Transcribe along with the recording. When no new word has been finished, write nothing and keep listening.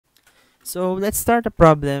So, let's start a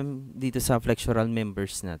problem dito sa flexural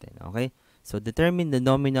members natin, okay? So, determine the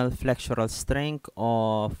nominal flexural strength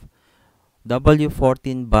of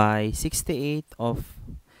W14 by 68 of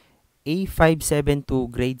A572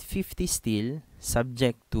 grade 50 steel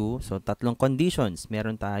subject to, so tatlong conditions.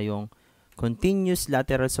 Meron tayong continuous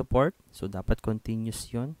lateral support. So, dapat continuous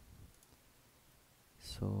yon.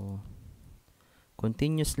 So,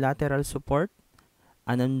 continuous lateral support.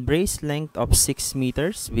 An unbraced length of 6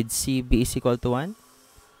 meters with CB is equal to 1.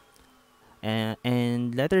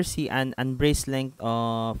 And letter C, an unbraced length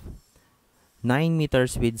of 9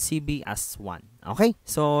 meters with CB as 1. Okay,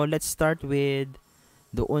 so let's start with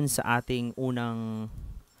doon sa ating unang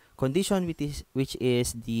condition which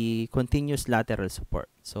is the continuous lateral support.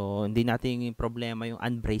 So, hindi natin yung problema yung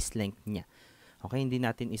unbraced length niya. Okay, hindi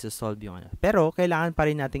natin isosolve yung ano. Pero, kailangan pa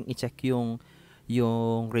rin natin i-check yung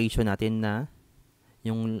ratio natin na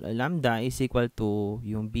yung lambda is equal to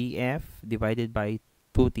yung BF divided by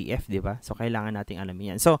 2TF, di ba? So, kailangan nating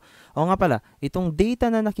alamin yan. So, o nga pala, itong data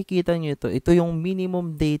na nakikita nyo ito yung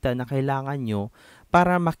minimum data na kailangan nyo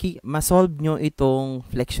para ma-solve nyo itong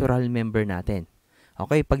flexural member natin.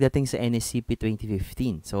 Okay, pagdating sa NSCP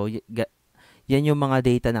 2015. So, yan yung mga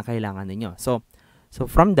data na kailangan ninyo. So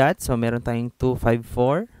from that, so meron tayong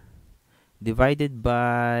 254 divided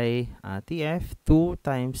by TF, 2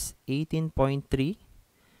 times 18.3.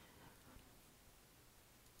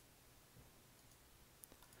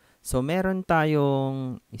 So, meron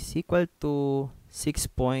tayong is equal to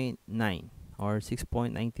 6.9 or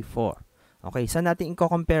 6.94. Okay, saan natin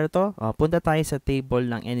i-compare to? Punta tayo sa table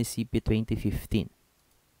ng NSCP 2015.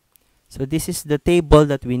 So, this is the table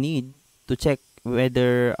that we need to check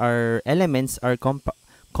whether our elements are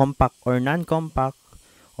compact or non-compact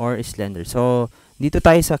or slender. So, dito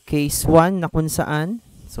tayo sa case 1 na kung saan.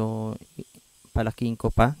 So, palakihin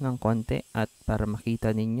ko pa ng konti at para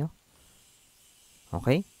makita ninyo.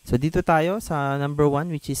 Okay? So, dito tayo sa number 1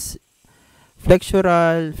 which is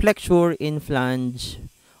flexure in flange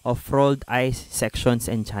of rolled ice sections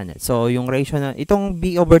and channels. So, yung ratio na, itong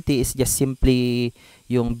B over T is just simply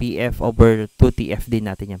yung BF over 2TF din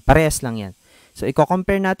natin yan. Parehas lang yan. So,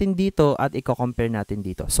 i-compare natin dito at i-compare natin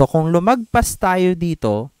dito. So, kung lumagpas tayo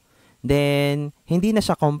dito, then, hindi na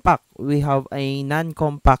siya compact. We have a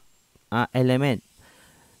non-compact element.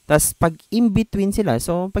 Tapos, pag in-between sila,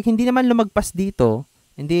 so, pag hindi naman lumagpas dito,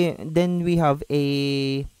 then we have a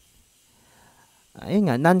ayun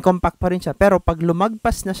nga, non-compact pa rin siya. Pero pag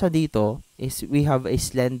lumagpas na siya dito, is we have a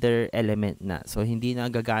slender element na. So, hindi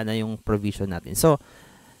na gagana yung provision natin. So,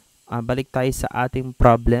 balik tayo sa ating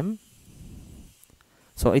problem.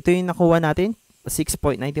 So, ito yung nakuha natin,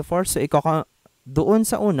 6.94. So, doon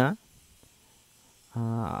sa una,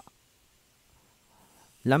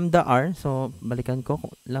 lambda R. So, balikan ko,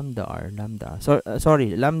 lambda R, lambda. So,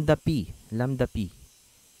 sorry, lambda P.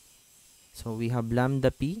 So, we have lambda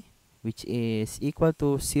P, which is equal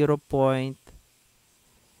to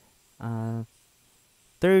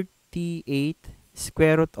 0.38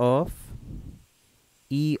 square root of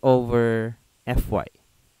E over Fy.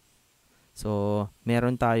 So,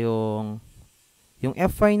 meron tayong, yung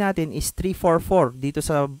Fy natin is 344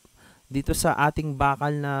 dito sa ating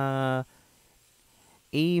bakal na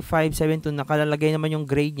A572, nakalalagay naman yung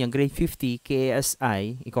grade niya, grade 50,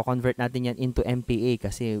 KSI. I-convert natin yan into MPa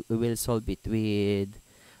kasi we will solve it with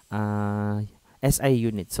SI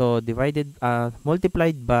unit. So,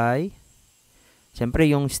 multiplied by, syempre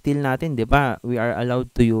yung steel natin, di ba? We are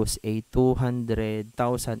allowed to use a 200,000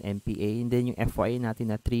 MPa. And then yung Fy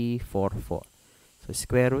natin na 344. So,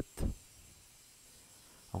 square root.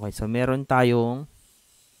 Okay, so meron tayong,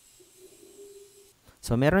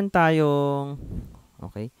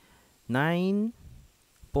 okay,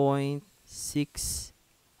 9.63.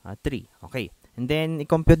 Okay. And then,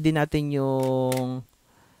 i-compute din natin yung,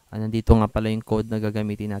 nandito nga pala yung code na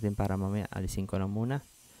gagamitin natin para mamaya. Alisin ko na muna.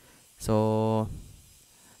 So,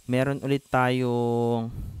 meron ulit tayong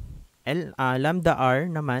lambda R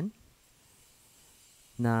naman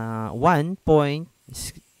na 1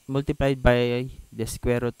 multiplied by the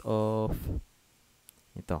square root of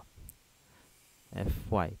ito.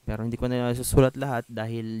 Fy. Pero hindi ko na susulat lahat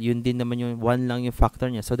dahil yun din naman yung 1 lang yung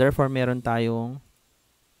factor niya. So, therefore, meron tayong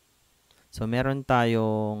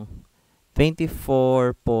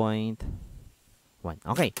 24.1.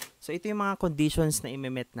 Okay. So, ito yung mga conditions na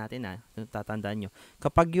i-met natin. Tatandaan nyo.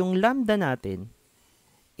 Kapag yung lambda natin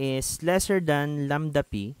is lesser than lambda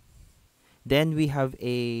P, then we have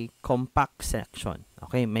a compact section.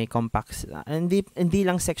 Okay? May compact. Hindi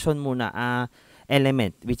lang section muna.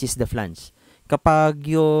 Element, which is the flange. Kapag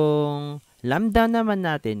yung lambda naman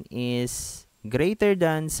natin is greater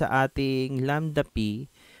than sa ating lambda P,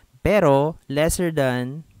 pero lesser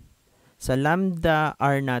than sa lambda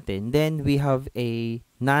r natin, then we have a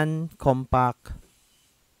non-compact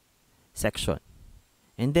section.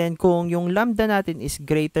 And then kung yung lambda natin is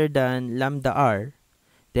greater than lambda r,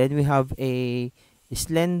 then we have a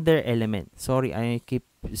slender element. Sorry, I keep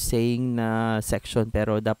saying na section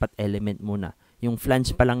pero dapat element muna. Yung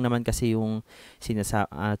flange pa lang naman kasi yung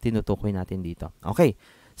tinutukoy natin dito. Okay.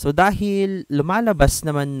 So dahil lumalabas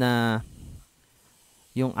naman na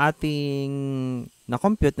yung ating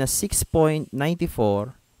na-compute na 6.94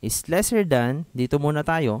 is lesser than, dito muna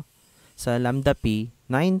tayo, sa lambda p,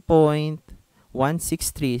 9.163.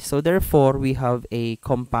 So, therefore, we have a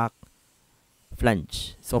compact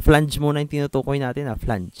flange. So, flange muna yung tinutukoy natin,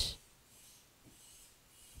 flange.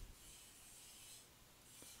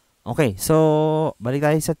 Okay, so, balik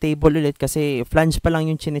tayo sa table ulit kasi flange pa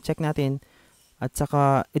lang yung chinecheck natin. At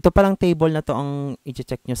saka, ito palang table na to ang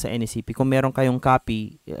i-check nyo sa NSCP. Kung meron kayong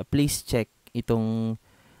copy, please check itong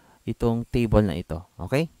table na ito.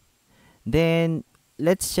 Okay? Then,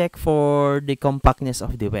 let's check for the compactness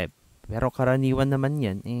of the web. Pero karaniwan naman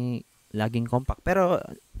yan, laging compact. Pero,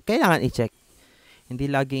 kailangan i-check. Hindi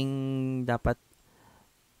laging dapat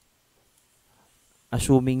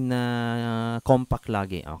assuming na compact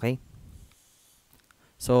lagi. Okay?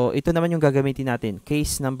 So, ito naman yung gagamitin natin.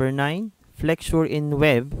 Case number 9. Flexure in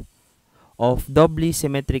web of doubly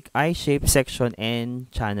symmetric I-shaped section and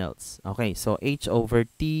channels. Okay, so H over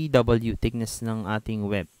TW, thickness ng ating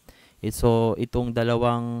web. So, itong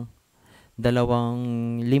dalawang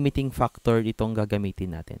limiting factor itong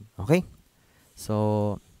gagamitin natin. Okay?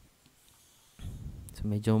 So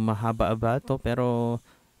medyo mahaba-aba to pero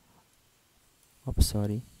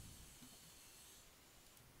sorry.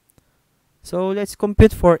 So, let's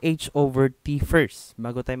compute for H over T first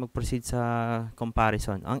bago tayo mag-proceed sa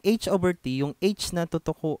comparison. Ang H over T, yung H na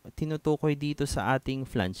tinutukoy dito sa ating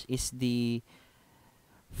flange is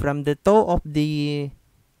from the toe of this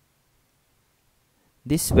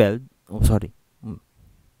weld,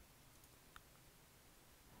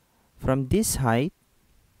 from this height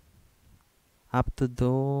up to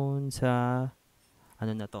doon sa,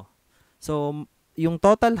 na to. So, yung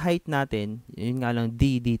total height natin, yun nga lang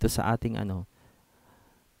D dito sa ating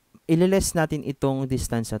ililess natin itong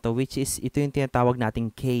distance na to, which is, ito yung tinatawag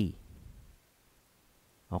nating K.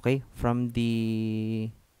 Okay? From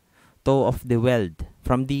the toe of the weld.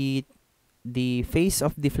 From the face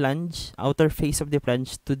of the flange, outer face of the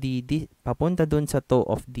flange to papunta dun sa toe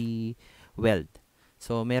of the weld.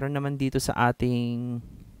 So, meron naman dito sa ating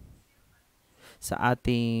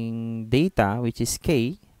data, which is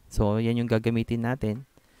K. So, yan yung gagamitin natin.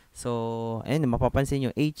 So, ayun, mapapansin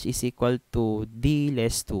nyo, H is equal to D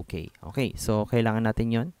less 2K. Okay, so, kailangan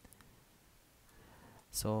natin yon.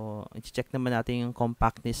 So, i-check naman natin yung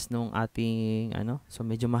compactness nung ating, so,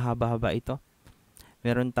 medyo mahaba-haba ito.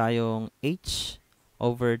 Meron tayong H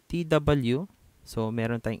over TW. So,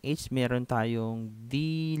 meron tayong H, meron tayong D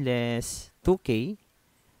less 2K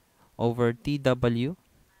over TW.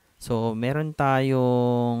 So, meron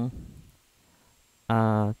tayong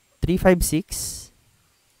 356.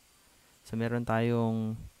 So, meron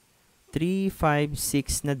tayong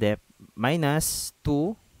 356 na depth minus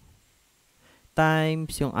 2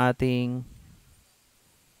 times yung ating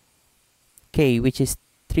K, which is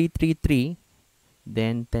 333,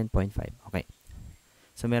 then 10.5. Okay.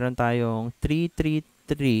 So, meron tayong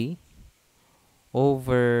 333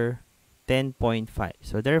 over 10.5.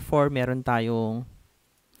 So, therefore, meron tayong,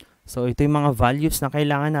 so, ito yung mga values na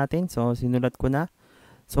kailangan natin. So, sinulat ko na.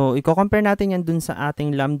 So, i-compare natin yan dun sa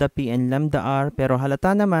ating lambda P and lambda R. Pero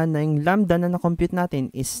halata naman na yung lambda na na-compute natin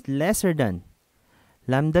is lesser than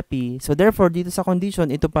lambda P. So, therefore, dito sa condition,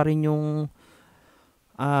 ito pa rin yung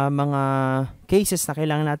mga cases na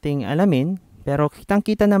kailangan nating alamin. Pero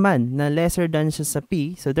kitang-kita naman na lesser than siya sa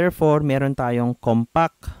P. So, therefore, meron tayong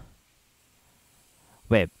compact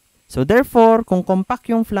web. So, therefore, kung compact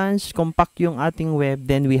yung flange, compact yung ating web,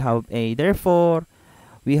 then we have a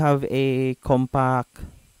compact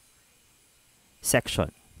section.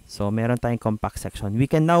 So, meron tayong compact section. We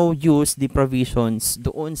can now use the provisions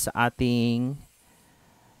doon sa ating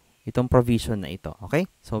itong provision na ito. Okay?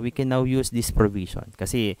 So, we can now use this provision.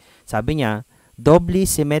 Kasi, sabi niya, doubly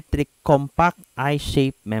symmetric compact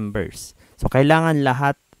I-shaped members. So, kailangan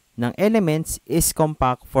lahat ng elements is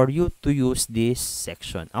compact for you to use this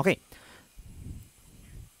section. Okay.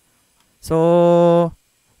 So,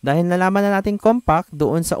 dahil nalaman na natin compact,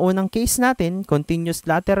 doon sa unang case natin, continuous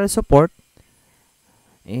lateral support,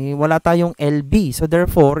 wala tayong LB. So,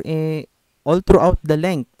 therefore, all throughout the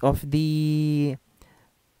length of the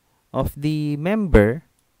member,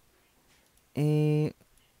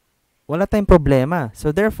 wala tayong problema.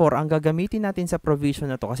 So therefore, ang gagamitin natin sa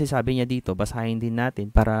provision na to, kasi sabi niya dito, basahin din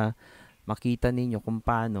natin para makita ninyo kung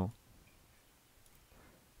paano.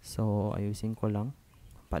 So ayusin ko lang.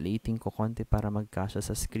 Paliitin ko konti para magkasya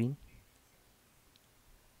sa screen.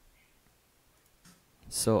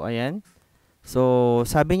 So ayan. So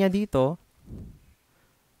sabi niya dito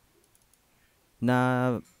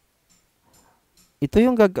na ito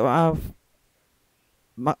yung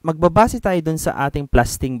magbabase tayo dun sa ating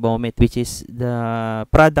plastic moment, which is the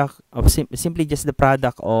product of simply just the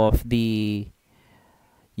product of the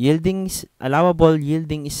allowable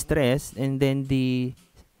yielding stress and then the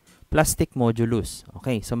plastic modulus.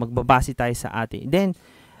 Okay, so magbabase tayo sa ating. Then,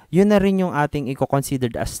 yun na rin yung ating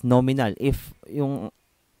i-considered as nominal if yung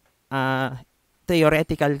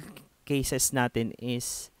theoretical cases natin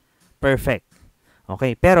is perfect.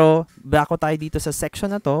 Okay, pero bako tayo dito sa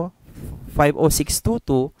section na to,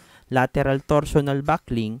 50622, lateral torsional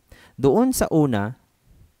buckling. Doon sa una,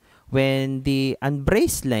 when the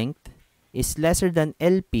unbraced length is lesser than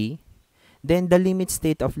LP, then the limit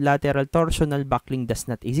state of lateral torsional buckling does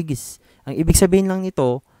not exist. Ang ibig sabihin lang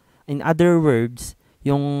nito, in other words,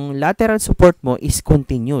 yung lateral support mo is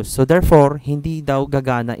continuous. So therefore, hindi daw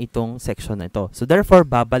gagana itong section na ito. So therefore,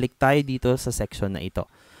 babalik tayo dito sa section na ito.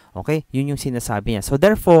 Okay? Yun yung sinasabi niya. So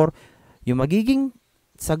therefore, yung magiging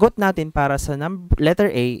sagot natin para sa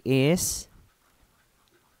letter A is,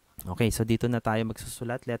 okay, so dito na tayo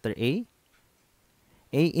magsusulat, letter A.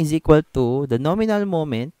 A is equal to, the nominal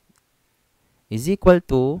moment is equal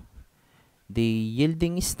to the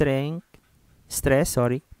yielding stress,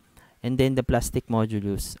 and then the plastic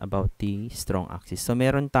modulus about the strong axis. So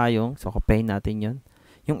meron tayong, so copyahin natin yon.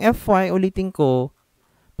 Yung Fy, ulitin ko,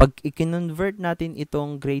 pag i-convert natin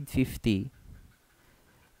itong grade 50,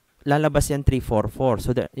 lalabas yan 344.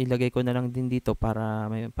 So, ilagay ko na lang din dito para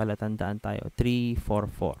may palatandaan tayo.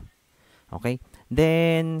 344. Okay?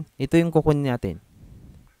 Then, ito yung kukunin natin.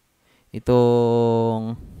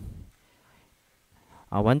 Itong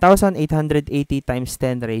 1,880 times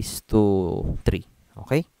 10 raised to 3.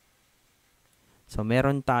 Okay? So,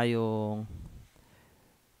 meron tayong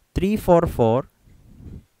 344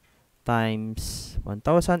 times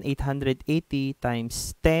 1,880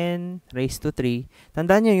 times 10 raised to 3.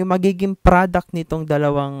 Tandaan nyo, yung magiging product nitong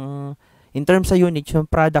dalawang, in terms sa units, yung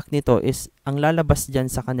product nito is, ang lalabas dyan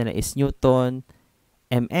sa kanila is Newton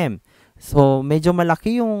mm. So, medyo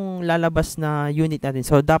malaki yung lalabas na unit natin.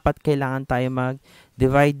 So, dapat kailangan tayo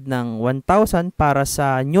mag-divide ng 1,000 para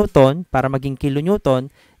sa Newton, para maging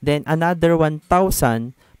kilonewton, then another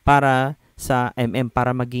 1,000 para sa mm,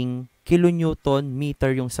 para maging kilonewton meter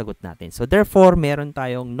yung sagot natin. So, therefore, meron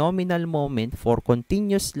tayong nominal moment for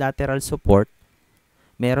continuous lateral support.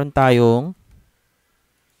 Meron tayong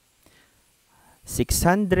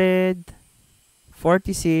 646.72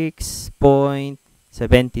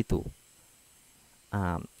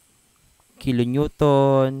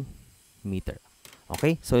 kilonewton meter.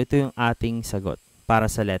 Okay? So, ito yung ating sagot para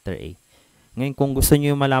sa letter A. Ngayon, kung gusto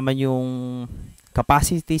nyo malaman yung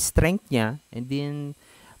capacity strength niya, and then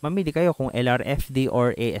mamili kayo kung LRFD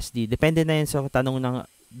or ASD. Depende na yan sa tanong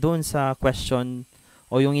doon sa question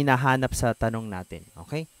o yung hinahanap sa tanong natin.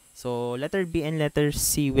 Okay? So, letter B and letter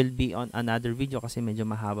C will be on another video kasi medyo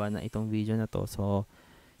mahaba na itong video na to. So,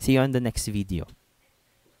 see you on the next video.